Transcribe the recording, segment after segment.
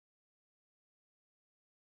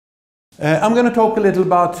I'm going to talk a little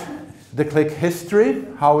about the Qlik history,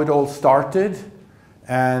 how it all started,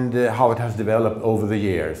 and how it has developed over the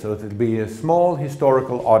years. So it'll be a small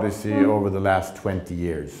historical odyssey over the last 20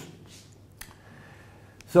 years.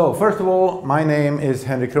 So first of all, my name is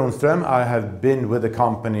Henric Cronström. I have been with the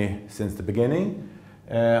company since the beginning.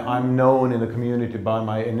 I'm known in the community by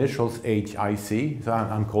my initials HIC, so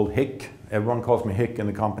I'm called Hick. Everyone calls me Hick in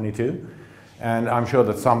the company too. And I'm sure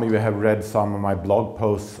that some of you have read some of my blog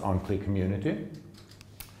posts on Qlik community.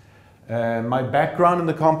 My background in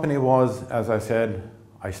the company was, as I said,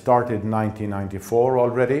 I started in 1994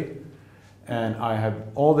 already, and I have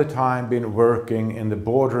all the time been working in the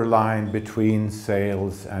borderline between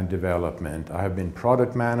sales and development. I have been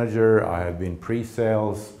product manager, I have been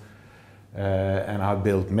pre-sales, and I've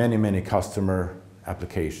built many, many customer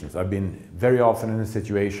applications. I've been very often in a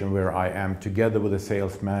situation where I am together with a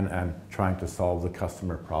salesman and trying to solve the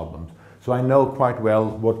customer problems. So I know quite well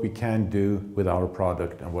what we can do with our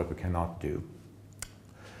product and what we cannot do.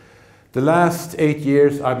 The last 8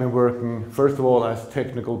 years I've been working, first of all, as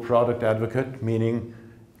technical product advocate, meaning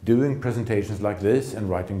doing presentations like this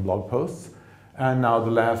and writing blog posts. And now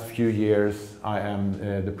the last few years I am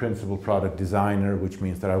the principal product designer, which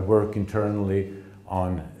means that I work internally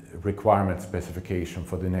on requirement specification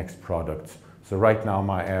for the next products. So right now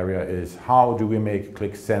my area is how do we make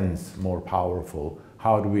Qlik Sense more powerful?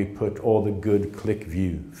 How do we put all the good Qlik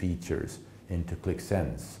View features into Qlik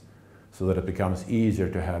Sense so that it becomes easier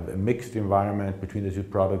to have a mixed environment between the two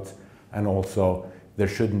products, and also there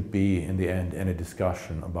shouldn't be in the end any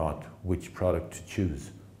discussion about which product to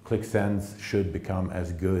choose. Qlik Sense should become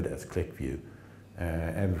as good as Qlik View.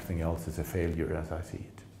 Everything else is a failure as I see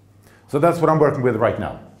it. So that's what I'm working with right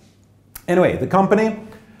now. Anyway, the company,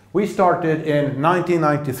 we started in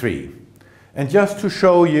 1993. And just to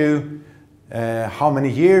show you how many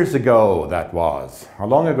years ago that was, how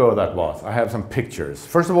long ago that was, I have some pictures.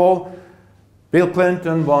 First of all, Bill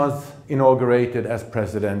Clinton was inaugurated as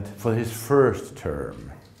president for his first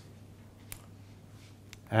term.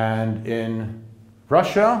 And in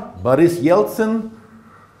Russia, Boris Yeltsin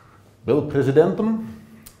был президентом.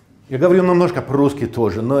 Я говорю немножко по-русски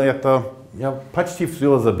тоже, но это я почти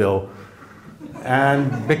все забыл.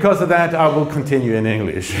 And because of that, I will continue in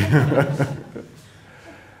English.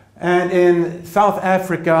 And in South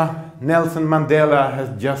Africa, Nelson Mandela has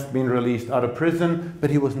just been released out of prison, but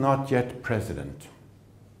he was not yet president.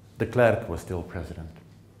 De Klerk was still president.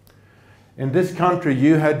 In this country,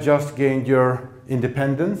 you had just gained your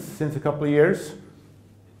independence since a couple of years.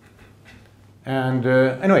 And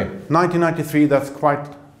anyway, 1993, that's quite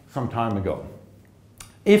some time ago.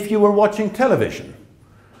 If you were watching television,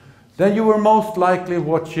 then you were most likely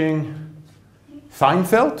watching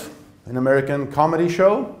Seinfeld, an American comedy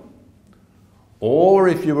show. Or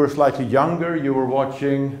if you were slightly younger, you were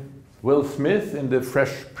watching Will Smith in The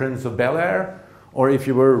Fresh Prince of Bel-Air. Or if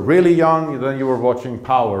you were really young, then you were watching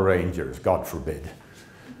Power Rangers, God forbid.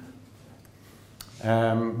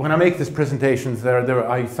 When I make these presentations,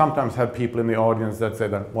 I sometimes have people in the audience that say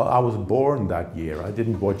that, well, I was born that year. I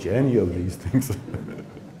didn't watch any of these things.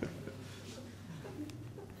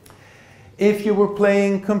 If you were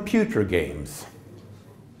playing computer games,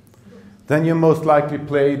 then you most likely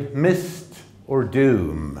played Myst or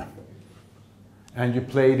Doom. And you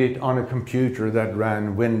played it on a computer that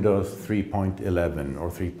ran Windows 3.11 or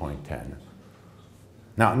 3.10.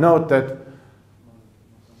 Now note that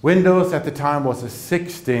Windows at the time was a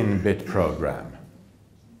 16-bit program.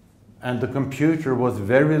 And the computer was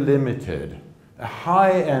very limited. A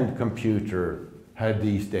high-end computer had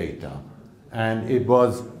these data. And it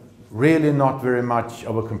was really not very much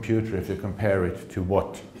of a computer if you compare it to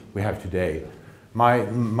what we have today.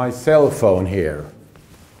 My cell phone here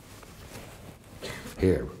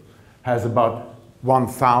has about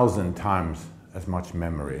 1,000 times as much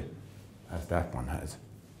memory as that one has.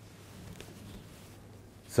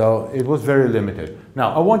 So it was very limited.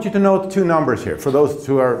 Now, I want you to note two numbers here, for those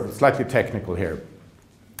who are slightly technical here.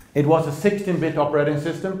 It was a 16-bit operating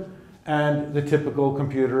system, and the typical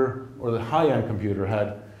computer, or the high-end computer,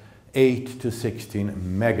 had 8 to 16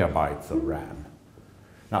 megabytes of RAM.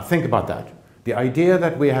 Now think about that. The idea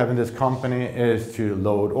that we have in this company is to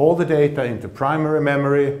load all the data into primary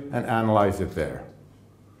memory and analyze it there.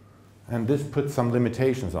 And this puts some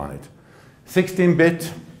limitations on it.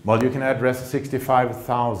 16-bit, well, you can address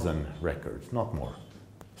 65,000 records, not more.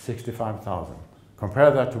 65,000.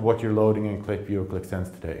 Compare that to what you're loading in Qlik View or Qlik Sense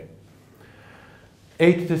today.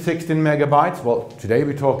 8 to 16 megabytes, well, today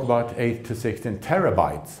we talk about 8 to 16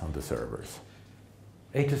 terabytes on the servers.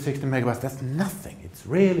 8 to 16 megabytes, that's nothing. It's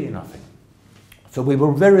really nothing. So we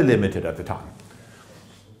were very limited at the time.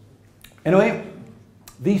 Anyway,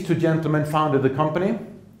 These two gentlemen founded the company,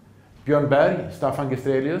 Björn Berg, Staffan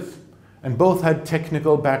Gestrelius, and both had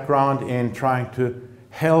technical background in trying to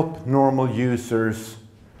help normal users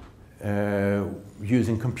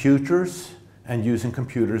using computers and using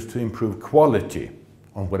computers to improve quality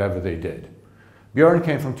on whatever they did. Björn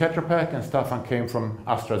came from Tetra Pak and Staffan came from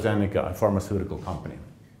AstraZeneca, a pharmaceutical company.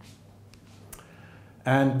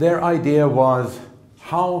 And their idea was,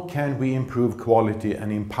 how can we improve quality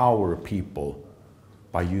and empower people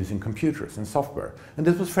by using computers and software? And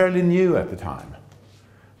this was fairly new at the time.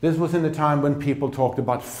 This was in the time when people talked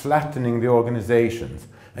about flattening the organizations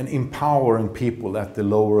and empowering people at the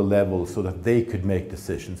lower level so that they could make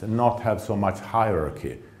decisions and not have so much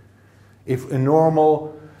hierarchy. If a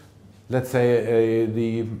normal, let's say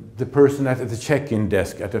the person at the check-in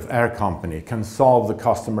desk at an air company can solve the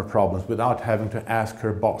customer problems without having to ask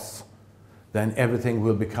her boss, then everything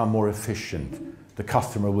will become more efficient. The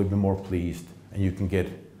customer will be more pleased and you can get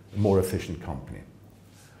a more efficient company.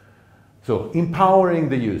 So empowering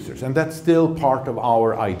the users, and that's still part of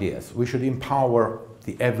our ideas. We should empower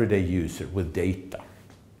the everyday user with data.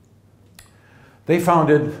 They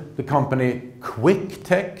founded the company Qlik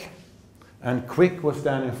Tech, and Qlik was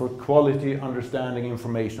standing for Quality, Understanding,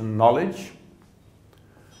 Information, Knowledge.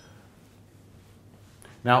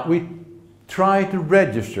 Now we try to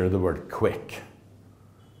register the word Qlik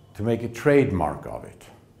to make a trademark of it,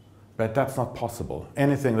 but that's not possible.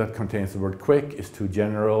 Anything that contains the word Qlik is too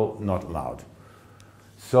general, not allowed.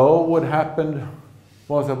 So what happened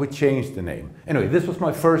was that we changed the name. Anyway, this was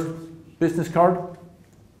my first business card.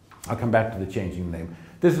 I'll come back to the changing the name.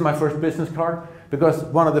 This is my first business card because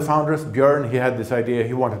one of the founders, Björn, he had this idea.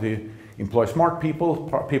 He wanted to employ smart people,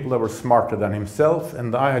 people that were smarter than himself,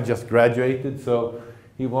 and I had just graduated, so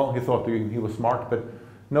he thought he was smart. But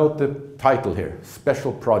note the title here,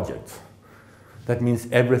 Special Projects. That means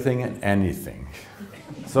everything and anything.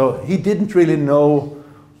 So he didn't really know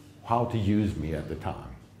how to use me at the time.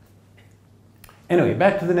 Anyway,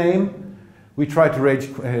 back to the name. We tried to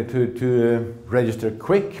register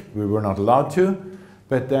Qlik. We were not allowed to.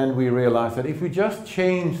 But then we realized that if we just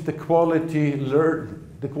change the quality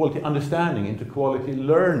understanding into quality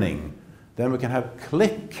learning, then we can have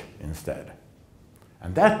Qlik instead.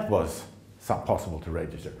 And that was possible to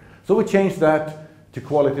register. So we changed that to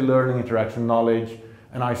Quality Learning, Interaction Knowledge,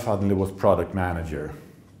 and I suddenly was product manager.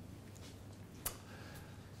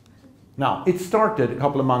 Now, it started a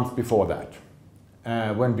couple of months before that.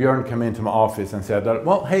 When Björn came into my office and said that,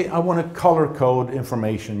 well, hey, I want to color code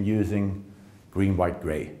information using green, white,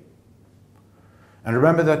 gray. And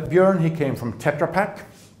remember that Björn, he came from Tetra Pak,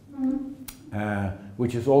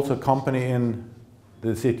 which is also a company in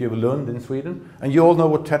the city of Lund in Sweden. And you all know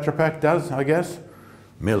what Tetra Pak does, I guess?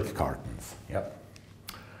 Milk cartons. Yep.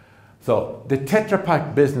 So the Tetra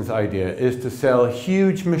Pak business idea is to sell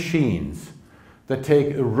huge machines that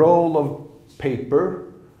take a roll of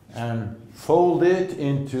paper and fold it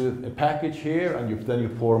into a package here, and then you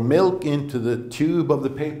pour milk into the tube of the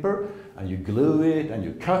paper, and you glue it, and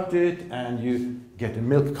you cut it, and you get a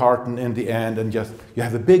milk carton in the end, and you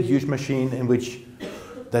have a big, huge machine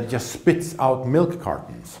that just spits out milk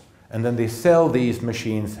cartons. And then they sell these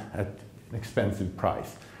machines at an expensive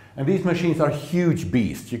price. And these machines are huge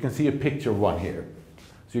beasts. You can see a picture of one here.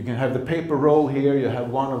 So you can have the paper roll here, you have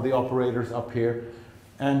one of the operators up here.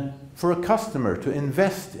 And for a customer to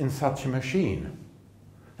invest in such a machine,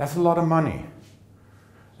 that's a lot of money.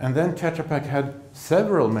 And then Tetra Pak had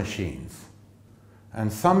several machines.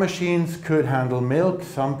 And some machines could handle milk,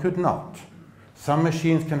 some could not. Some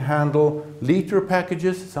machines can handle liter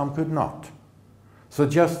packages, some could not. So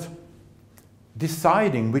just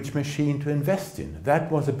deciding which machine to invest in,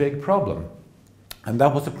 that was a big problem. And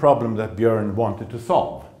that was a problem that Björn wanted to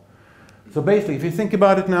solve. So basically, if you think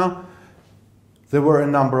about it now, there were a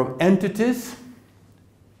number of entities,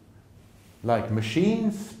 like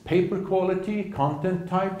machines, paper quality, content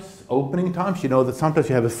types, opening times. You know that sometimes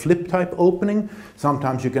you have a flip type opening,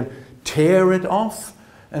 sometimes you can tear it off,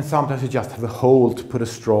 and sometimes you just have a hole to put a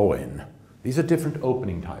straw in. These are different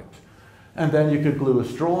opening types. And then you could glue a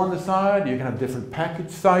straw on the side, you can have different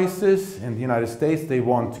package sizes. In the United States, they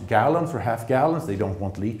want gallons or half gallons, they don't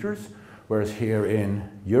want liters. Whereas here in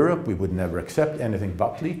Europe, we would never accept anything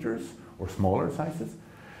but liters or smaller sizes.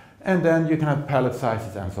 And then you can have pallet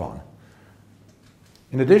sizes and so on.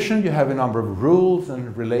 In addition, you have a number of rules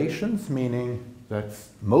and relations, meaning that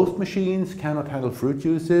most machines cannot handle fruit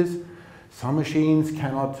juices. Some machines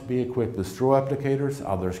cannot be equipped with straw applicators,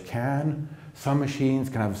 others can. Some machines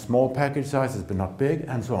can have small package sizes but not big,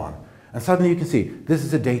 and so on. And suddenly you can see, this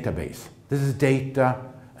is a database. This is data,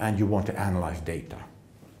 and you want to analyze data.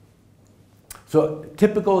 So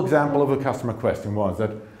typical example of a customer question was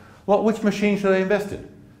that, well, which machine should I invest in?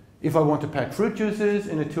 If I want to pack fruit juices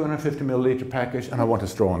in a 250 milliliter package and I want a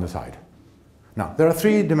straw on the side. Now, there are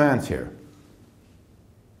three demands here.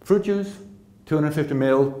 Fruit juice, 250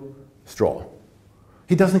 ml, straw.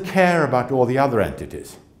 He doesn't care about all the other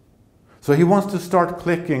entities. So he wants to start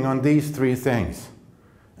clicking on these three things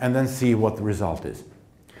and then see what the result is.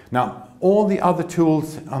 Now, all the other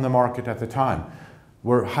tools on the market at the time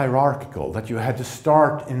were hierarchical, that you had to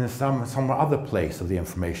start in some other place of the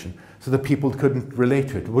information so that people couldn't relate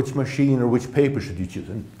to it. Which machine or which paper should you choose?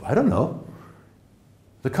 And I don't know.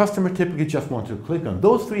 The customer typically just wants to click on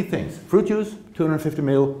those three things: fruit juice, 250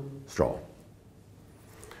 ml, straw.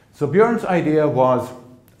 So Björn's idea was,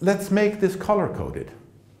 let's make this color-coded.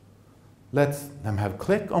 Let them have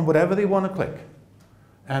click on whatever they want to click.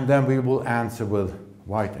 And then we will answer with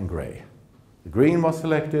white and gray. The green was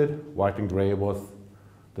selected, white and gray was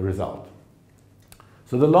the result.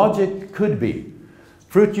 So the logic could be,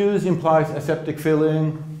 fruit juice implies aseptic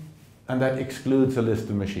filling, and that excludes a list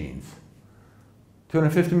of machines.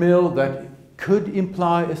 250 ml, that could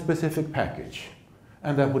imply a specific package,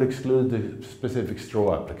 and that would exclude the specific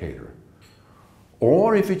straw applicator.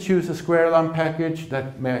 Or if you choose a square lump package,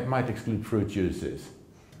 that might exclude fruit juices.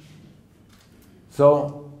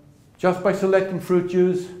 So just by selecting fruit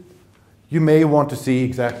juice, you may want to see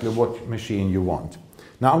exactly what machine you want.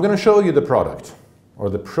 Now I'm going to show you the product,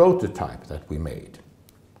 or the prototype that we made.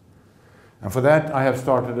 And for that I have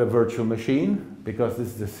started a virtual machine, because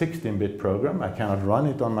this is a 16-bit program. I cannot run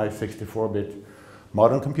it on my 64-bit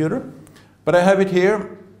modern computer. But I have it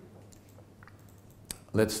here.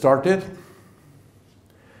 Let's start it.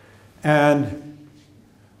 And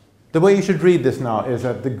the way you should read this now is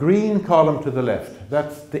that the green column to the left,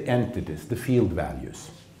 that's the entities, the field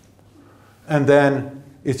values. And then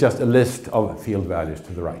it's just a list of field values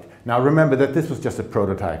to the right. Now remember that this was just a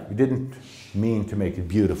prototype. We didn't mean to make it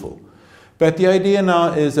beautiful. But the idea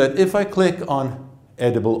now is that if I click on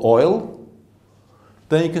edible oil,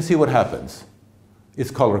 then you can see what happens.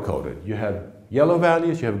 It's color-coded. You have yellow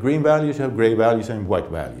values, you have green values, you have gray values, and white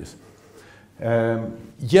values.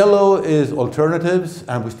 Yellow is alternatives,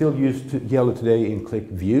 and we still use yellow today in Qlik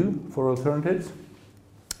View for alternatives.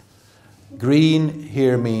 Green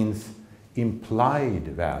here means implied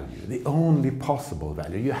value, the only possible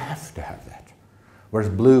value. You have to have that. Whereas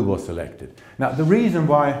blue was selected. Now, the reason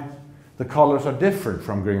why the colors are different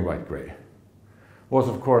from green, white, gray was,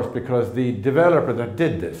 of course, because the developer that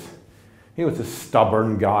did this, he was a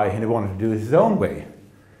stubborn guy and he wanted to do it his own way.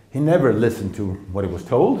 He never listened to what he was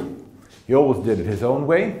told. He always did it his own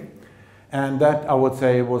way. And that, I would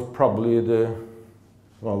say, was probably the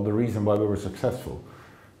reason why we were successful.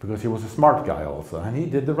 Because he was a smart guy also, and he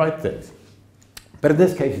did the right things. But in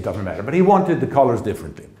this case, it doesn't matter. But he wanted the colors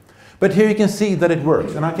differently. But here you can see that it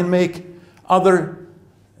works. And I can make other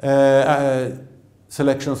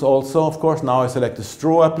selections also. Of course, now I select the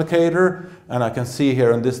straw applicator. And I can see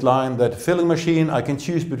here on this line that filling machine, I can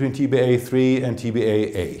choose between TBA 3 and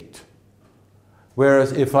TBA 8.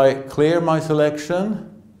 Whereas if I clear my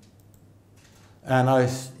selection and I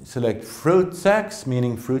select fruit sacks,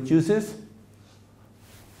 meaning fruit juices,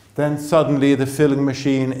 then suddenly the filling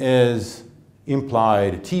machine is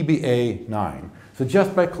implied TBA 9. So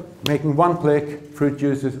just by making one click, fruit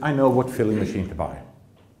juices, I know what filling machine to buy.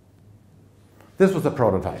 This was a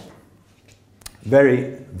prototype.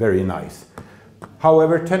 Very, very nice.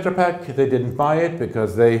 However, Tetra Pak, they didn't buy it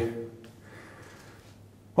because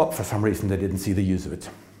for some reason they didn't see the use of it.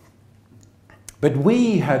 But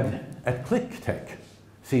we had, at Qlik Tech,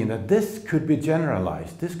 seen that this could be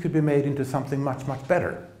generalized. This could be made into something much, much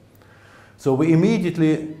better. So we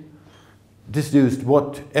immediately deduced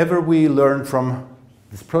whatever we learned from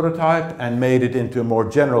this prototype and made it into a more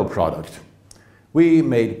general product. We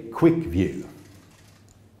made Qlik View.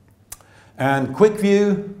 And Qlik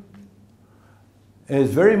View is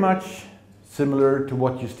very much similar to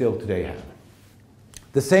what you still today have.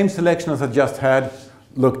 The same selection as I just had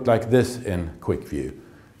looked like this in Qlik View.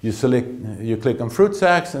 You click on fruit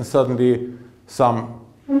sacks and suddenly some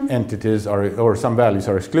entities or some values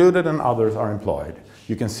are excluded and others are employed.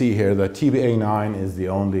 You can see here that TBA 9 is the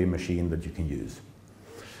only machine that you can use.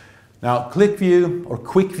 Now Qlik View, or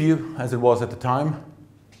Quick View as it was at the time,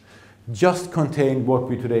 just contained what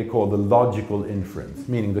we today call the logical inference,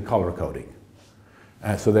 meaning the color coding.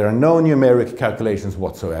 So there are no numeric calculations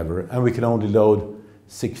whatsoever, and we can only load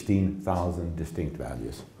 16,000 distinct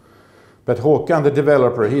values. But Håkan, the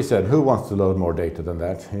developer, he said, who wants to load more data than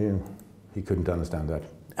that? He couldn't understand that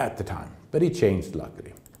at the time, but he changed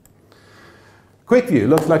luckily. Qlik View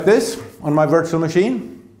looks like this on my virtual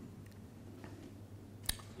machine.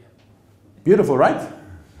 Beautiful, right?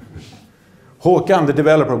 Håkan, the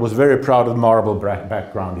developer, was very proud of the marble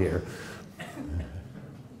background here.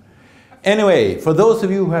 Anyway, for those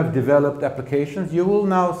of you who have developed applications, you will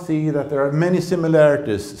now see that there are many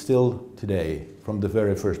similarities still today from the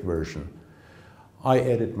very first version. I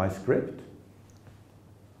edit my script.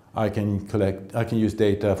 I can use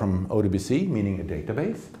data from ODBC, meaning a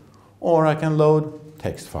database, or I can load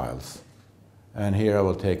text files. And here I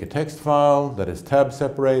will take a text file that is tab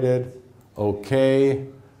separated. Okay,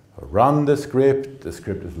 run the script. The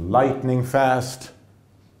script is lightning fast,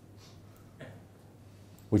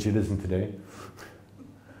 which it isn't today.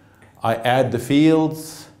 I add the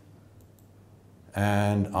fields,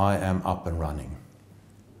 and I am up and running.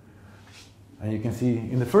 And you can see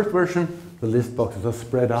in the first version, the list boxes are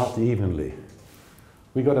spread out evenly.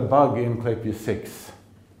 We got a bug in Qlik 6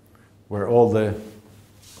 where all the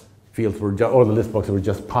fields were, all the list boxes were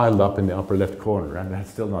just piled up in the upper left corner, and it has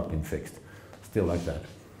still not been fixed. Still like that.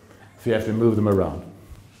 So you have to move them around.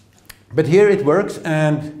 But here it works,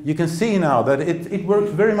 and you can see now that it works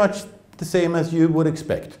very much the same as you would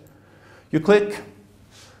expect. You click,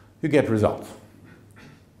 you get results.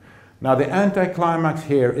 Now the anticlimax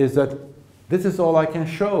here is that this is all I can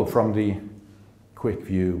show from the Quick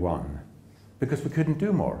View 1, because we couldn't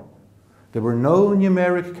do more. There were no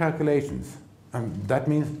numeric calculations. And that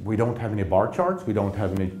means we don't have any bar charts, we don't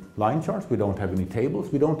have any line charts, we don't have any tables,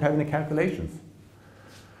 we don't have any calculations.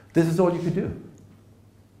 This is all you could do.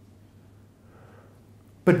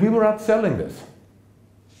 But we were outselling this.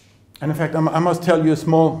 And in fact, I must tell you a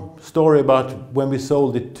small story about when we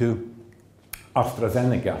sold it to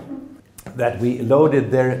AstraZeneca, that we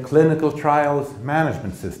loaded their clinical trials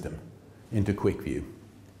management system into Quick View.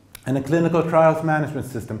 And a clinical trials management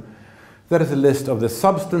system, that is a list of the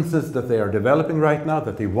substances that they are developing right now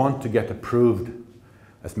that they want to get approved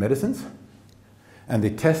as medicines. And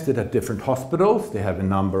they test it at different hospitals. They have a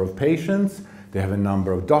number of patients. They have a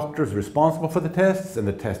number of doctors responsible for the tests, and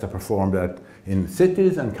the tests are performed in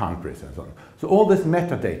cities and countries and so on. So all this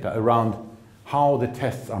metadata around how the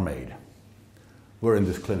tests are made were in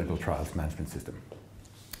this clinical trials management system.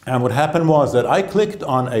 And what happened was that I clicked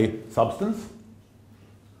on a substance,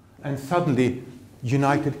 and suddenly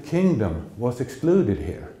United Kingdom was excluded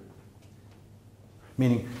here.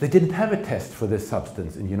 Meaning they didn't have a test for this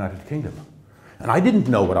substance in United Kingdom. And I didn't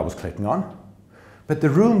know what I was clicking on, but the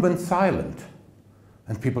room went silent,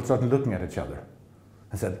 and people started looking at each other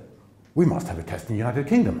and said, we must have a test in the United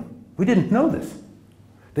Kingdom. We didn't know this.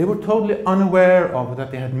 They were totally unaware of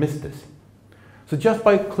that they had missed this. So just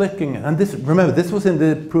by clicking, and this, remember, this was in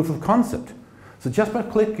the proof of concept. So just by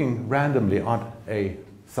clicking randomly on a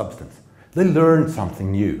substance, they learned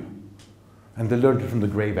something new, and they learned it from the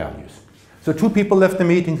gray values. So 2 people left the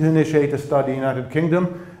meeting to initiate a study in the United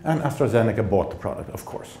Kingdom, and AstraZeneca bought the product, of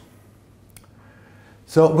course.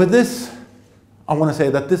 So with this, I want to say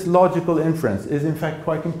that this logical inference is in fact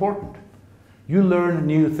quite important. You learn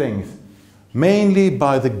new things, mainly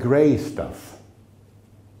by the gray stuff,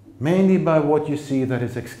 mainly by what you see that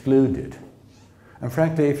is excluded. And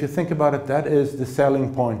frankly, if you think about it, that is the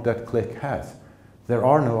selling point that Qlik has. There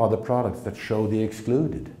are no other products that show the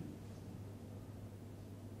excluded.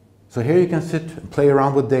 So here you can sit and play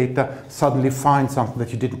around with data, suddenly find something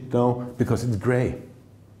that you didn't know because it's gray.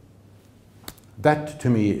 That to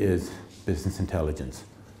me is business intelligence.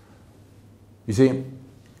 You see,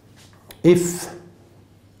 if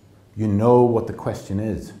you know what the question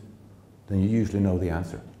is, then you usually know the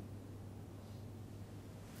answer.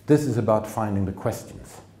 This is about finding the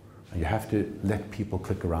questions, and you have to let people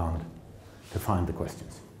click around to find the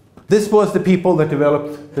questions. This was the people that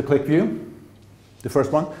developed the Qlik View, the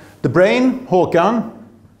first one. The brain, Håkan,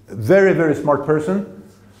 very, very smart person.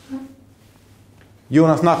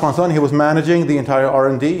 Jonas Nachmansson, he was managing the entire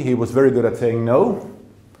R&D. He was very good at saying no,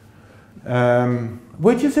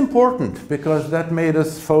 which is important because that made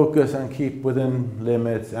us focus and keep within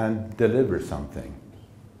limits and deliver something.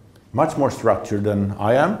 Much more structured than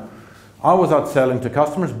I am. I was out selling to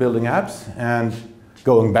customers, building apps, and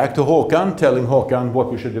going back to Håkan, telling Håkan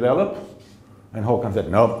what we should develop. And Håkan said,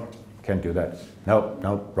 no, can't do that. No,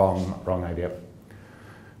 no, wrong idea.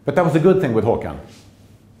 But that was a good thing with Håkan.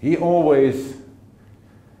 He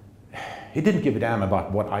didn't give a damn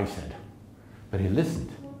about what I said, but he listened.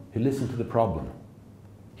 He listened to the problem.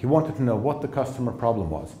 He wanted to know what the customer problem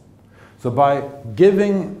was. So by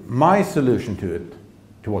giving my solution to it,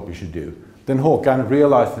 to what we should do, then Håkan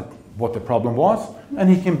realized what the problem was, and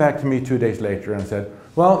he came back to me 2 days later and said,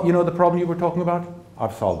 well, you know the problem you were talking about?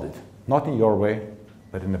 I've solved it. Not in your way,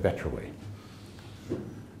 but in a better way.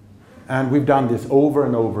 And we've done this over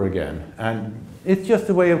and over again. And it's just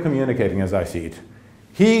a way of communicating as I see it.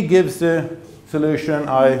 He gives the solution,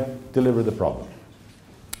 I deliver the problem.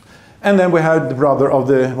 And then we had the brother of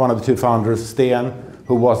one of the two founders, Sten,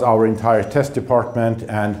 who was our entire test department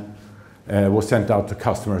and was sent out to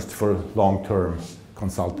customers for long-term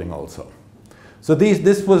consulting also. So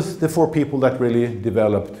this was the 4 people that really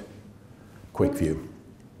developed Qlik View.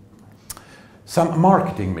 Some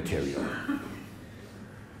marketing material.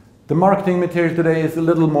 The marketing material today is a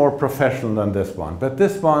little more professional than this one, but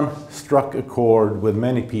this one struck a chord with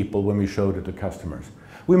many people when we showed it to customers.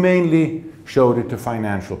 We mainly showed it to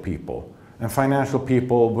financial people, and financial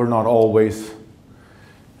people were not always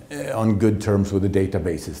on good terms with the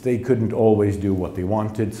databases. They couldn't always do what they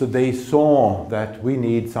wanted, so they saw that we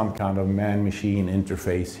need some kind of man-machine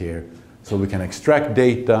interface here so we can extract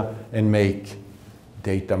data and make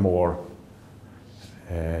data more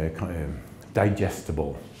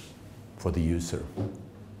digestible for the user.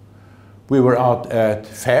 We were out at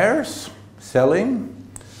fairs selling.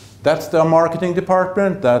 That's the marketing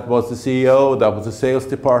department, that was the CEO, that was the sales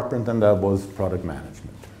department, and that was product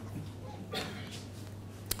management.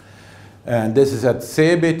 And this is at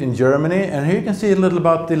Cebit in Germany, and here you can see a little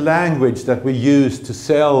about the language that we use to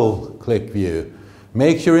sell Qlik View.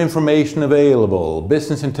 Makes your information available,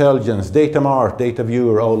 business intelligence, data mart, data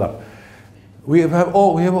viewer, OLAP. We have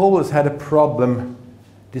always had a problem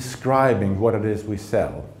describing what it is we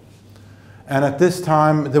sell. And at this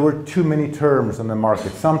time, there were too many terms on the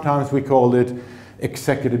market. Sometimes we called it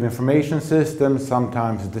executive information systems,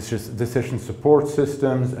 sometimes decision support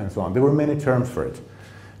systems, and so on. There were many terms for it.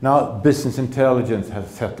 Now, business intelligence has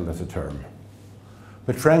settled as a term.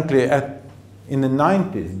 But frankly, in the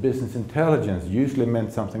 90s, business intelligence usually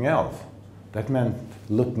meant something else. That meant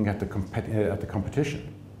looking at the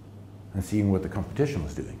competition and seeing what the competition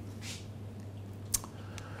was doing.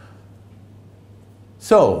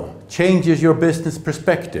 So, changes your business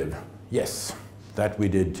perspective. Yes, that we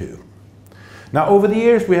did too. Now, over the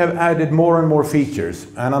years, we have added more and more features,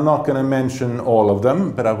 and I'm not going to mention all of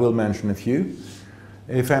them, but I will mention a few.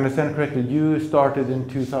 If I understand correctly, you started in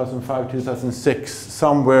 2005, 2006,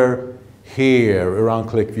 somewhere here, around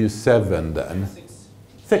Qlik View 7 then.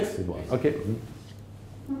 6 it was, okay.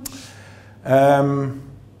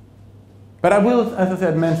 But I will, as I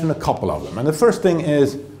said, mention a couple of them. And the first thing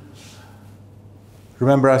is,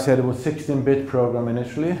 remember I said it was 16-bit program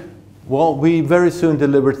initially? Well, we very soon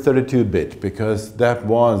delivered 32-bit because that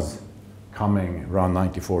was coming around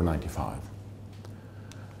 94, 95.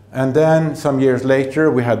 And then some years later,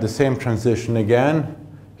 we had the same transition again.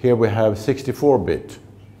 Here we have 64-bit,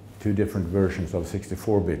 2 different versions of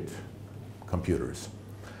 64-bit computers.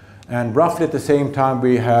 And roughly at the same time,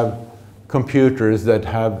 we have computers that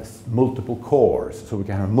have multiple cores, so we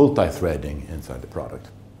can have multi-threading inside the product.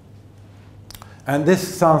 And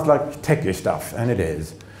this sounds like techie stuff, and it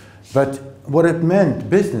is. But what it meant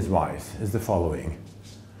business-wise is the following.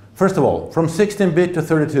 First of all, from 16-bit to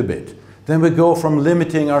 32-bit, then we go from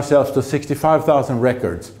limiting ourselves to 65,000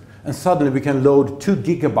 records, and suddenly we can load 2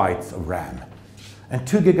 gigabytes of RAM. And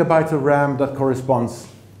 2 gigabytes of RAM, that corresponds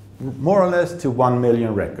more or less to 1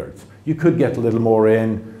 million records. You could get a little more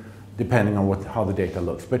in, depending on how the data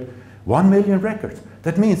looks. But 1 million records,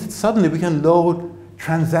 that means that suddenly we can load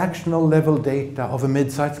transactional level data of a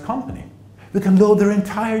mid-sized company. We can load their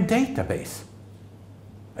entire database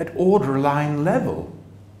at order line level.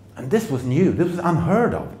 And this was new, this was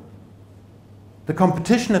unheard of. The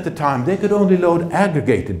competition at the time, they could only load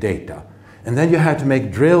aggregated data. And then you had to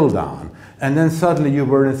make drill down. And then suddenly you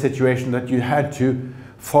were in a situation that you had to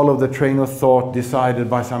follow the train of thought decided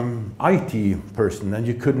by some IT person, and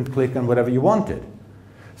you couldn't click on whatever you wanted.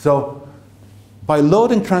 So by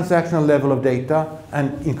loading transactional level of data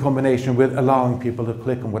and in combination with allowing people to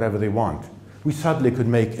click on whatever they want, we suddenly could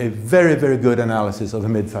make a very, very good analysis of a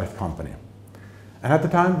mid-sized company. And at the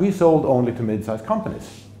time, we sold only to mid-sized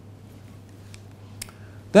companies.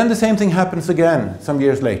 Then the same thing happens again some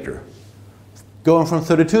years later, going from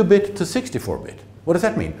 32-bit to 64-bit. What does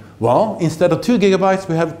that mean? Well, instead of 2 gigabytes,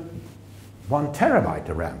 we have 1 terabyte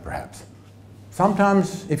of RAM, perhaps.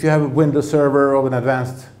 Sometimes, if you have a Windows server of an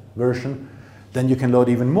advanced version, then you can load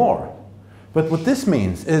even more. But what this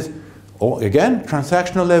means is, again,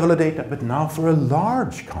 transactional level of data, but now for a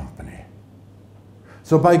large company.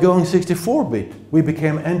 So by going 64-bit, we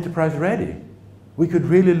became enterprise ready. We could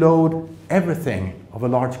really load everything of a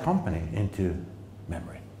large company into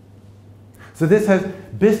memory. So this has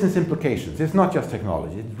business implications. It's not just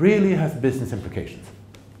technology. It really has business implications.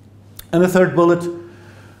 And the third bullet,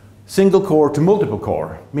 single core to multiple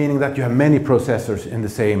core, meaning that you have many processors in the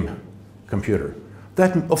same computer.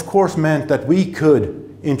 That, of course, meant that we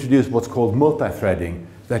could introduce what's called multi-threading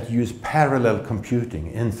that use parallel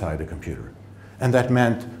computing inside the computer. And that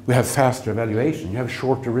meant we have faster evaluation, you have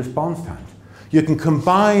shorter response times. You can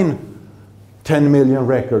combine 10 million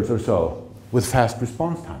records or so with fast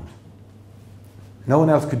response times. No one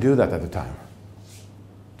else could do that at the time.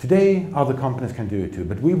 Today, other companies can do it too,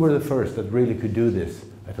 but we were the first that really could do this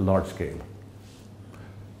at a large scale.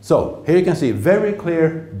 So, here you can see very clear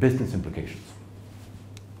business implications.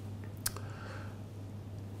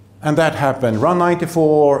 And that happened around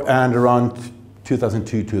 94 and around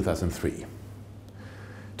 2002, 2003.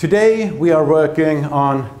 Today, we are working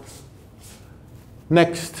on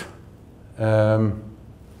next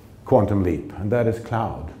quantum leap, and that is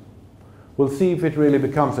cloud. We'll see if it really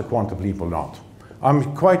becomes a quantum leap or not.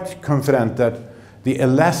 I'm quite confident that the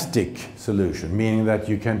elastic solution, meaning that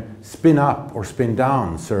you can spin up or spin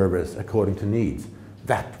down servers according to needs,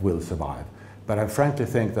 that will survive. But I frankly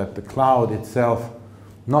think that the cloud itself,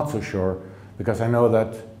 not so sure, because I know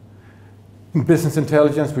that in business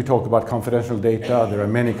intelligence we talk about confidential data. There are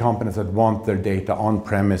many companies that want their data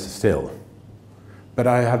on-premise still. But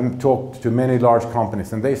I have talked to many large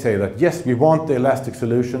companies and they say that yes, we want the elastic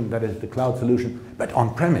solution, that is the cloud solution, but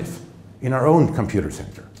on-premise, in our own computer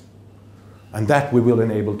center. And that we will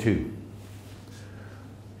enable too.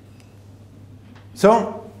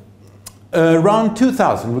 So, around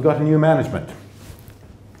 2000 we got a new management.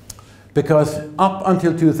 Because up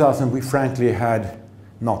until 2000 we frankly had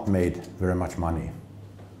not made very much money.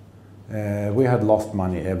 We had lost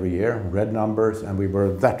money every year, red numbers, and we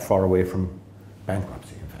were that far away from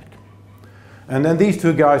bankruptcy, in fact. And then these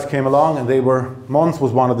two guys came along and Måns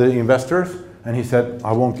was one of the investors, and he said,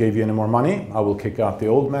 I won't give you any more money, I will kick out the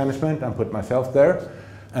old management and put myself there.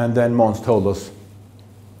 And then Måns told us,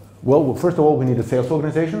 well, first of all, we need a sales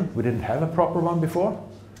organization. We didn't have a proper one before.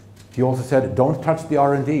 He also said, don't touch the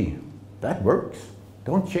R&D. That works.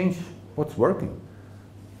 Don't change what's working.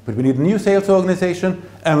 But we need a new sales organization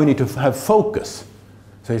and we need to have focus.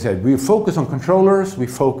 So he said, we focus on controllers, we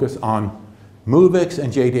focus on Movex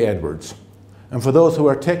and JD Edwards. And for those who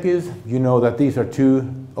are techies, you know that these are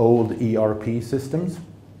two old ERP systems.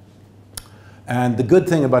 And the good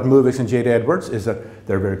thing about Movex and JD Edwards is that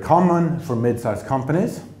they're very common for mid-sized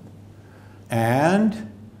companies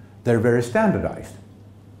and they're very standardized.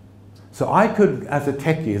 So I could, as a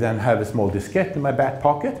techie, then have a small diskette in my back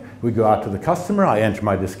pocket. We go out to the customer, I enter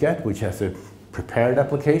my diskette, which has a prepared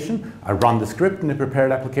application. I run the script in the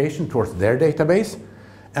prepared application towards their database.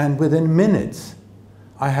 And within minutes,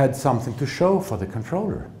 I had something to show for the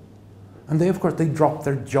controller. And they, of course, they dropped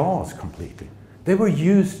their jaws completely. They were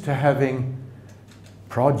used to having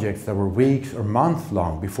projects that were weeks or months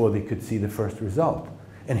long before they could see the first result.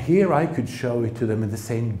 And here I could show it to them in the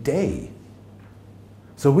same day.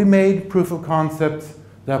 So we made proof of concepts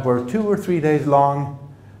that were 2 or 3 days long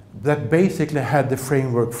that basically had the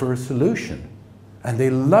framework for a solution. And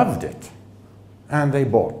they loved it. And they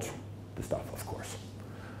bought the stuff, of course.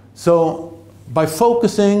 So by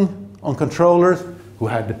focusing on controllers who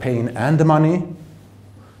had the pain and the money,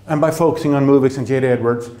 and by focusing on Movex and JD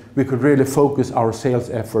Edwards, we could really focus our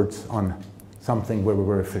sales efforts on something where we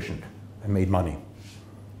were efficient and made money.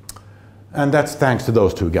 And that's thanks to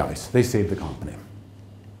those two guys. They saved the company.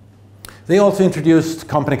 They also introduced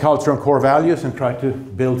company culture and core values and tried to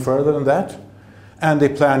build further than that. And they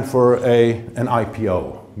planned for an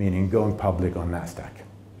IPO, meaning going public on NASDAQ,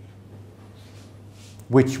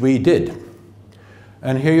 which we did.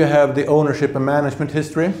 And here you have the ownership and management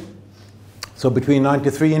history. So between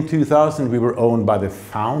 93 and 2000, we were owned by the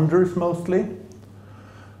founders mostly.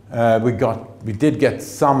 We did get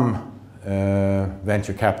some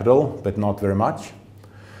venture capital, but not very much.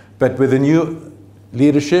 But with the new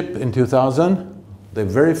leadership in 2000, they were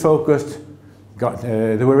very focused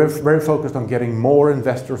on getting more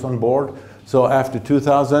investors on board. So after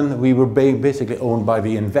 2000, we were basically owned by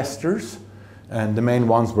the investors, and the main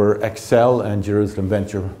ones were Excel and Jerusalem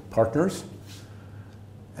Venture Partners.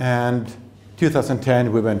 And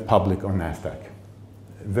 2010, we went public on NASDAQ.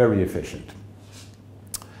 Very efficient.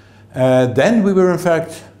 Then we were in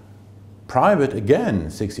fact private again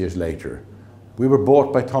 6 years later. We were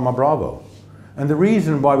bought by Thoma Bravo. And the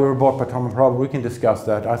reason why we were bought by Thoma Bravo, we can discuss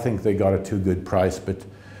that. I think they got a too good price, but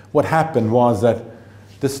what happened was that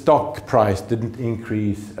the stock price didn't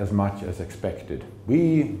increase as much as expected.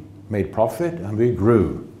 We made profit and we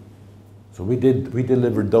grew. So we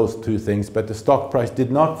delivered those two things, but the stock price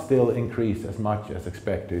did not still increase as much as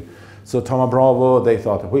expected. So Thoma Bravo, they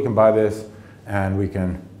thought that we can buy this and we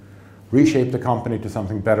can reshape the company to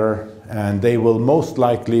something better, and they will most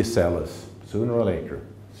likely sell us sooner or later.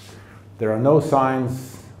 There are no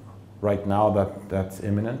signs right now that that's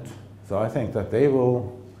imminent. So I think that they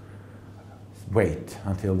will wait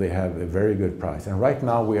until they have a very good price. And right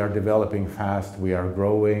now we are developing fast, we are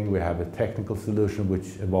growing, we have a technical solution which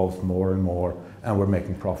evolves more and more, and we're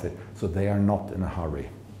making profit. So they are not in a hurry.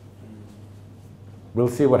 We'll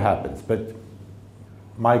see what happens, but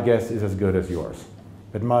my guess is as good as yours.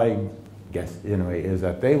 But my guess, anyway, is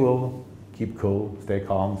that they will keep cool, stay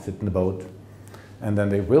calm, sit in the boat, and then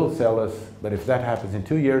they will sell us. But if that happens in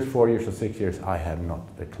 2 years, 4 years, or 6 years, I have not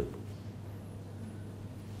a clue.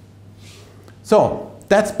 So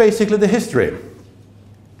that's basically the history.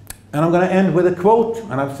 And I'm going to end with a quote,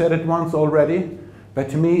 and I've said it once already, but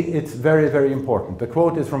to me it's very, very important. The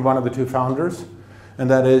quote is from one of the two founders, and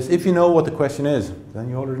that is, if you know what the question is, then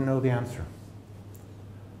you already know the answer.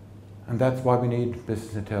 And that's why we need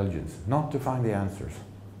business intelligence, not to find the answers,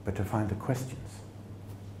 but to find the questions.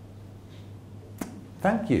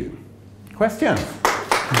 Thank you. Questions?